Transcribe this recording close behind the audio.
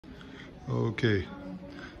Okay,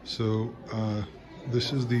 so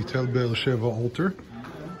this is the Tel Be'er Sheva altar,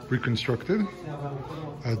 reconstructed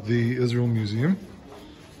at the Israel Museum.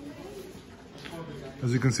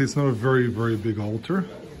 As you can see, it's not a very, very big altar,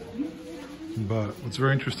 but what's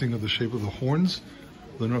very interesting is the shape of the horns.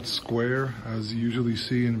 They're not square as you usually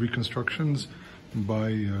see in reconstructions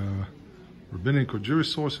by rabbinic or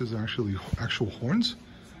Jewish sources, actual horns.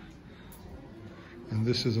 And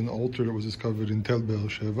this is an altar that was discovered in Tel Be'er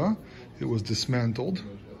Sheva. It was dismantled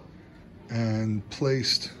and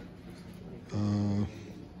placed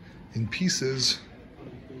in pieces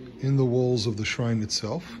in the walls of the shrine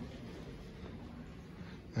itself.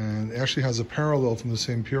 And it actually has a parallel from the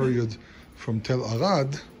same period from Tel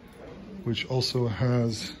Arad, which also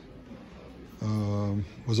has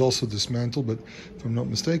was also dismantled, but if I'm not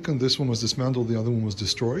mistaken, this one was dismantled, the other one was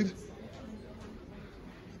destroyed.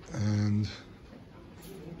 And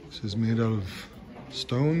this is made out of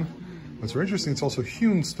stone. What's very interesting, it's also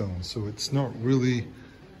hewn stone, so it's not really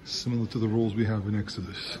similar to the rules we have in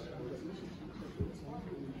Exodus.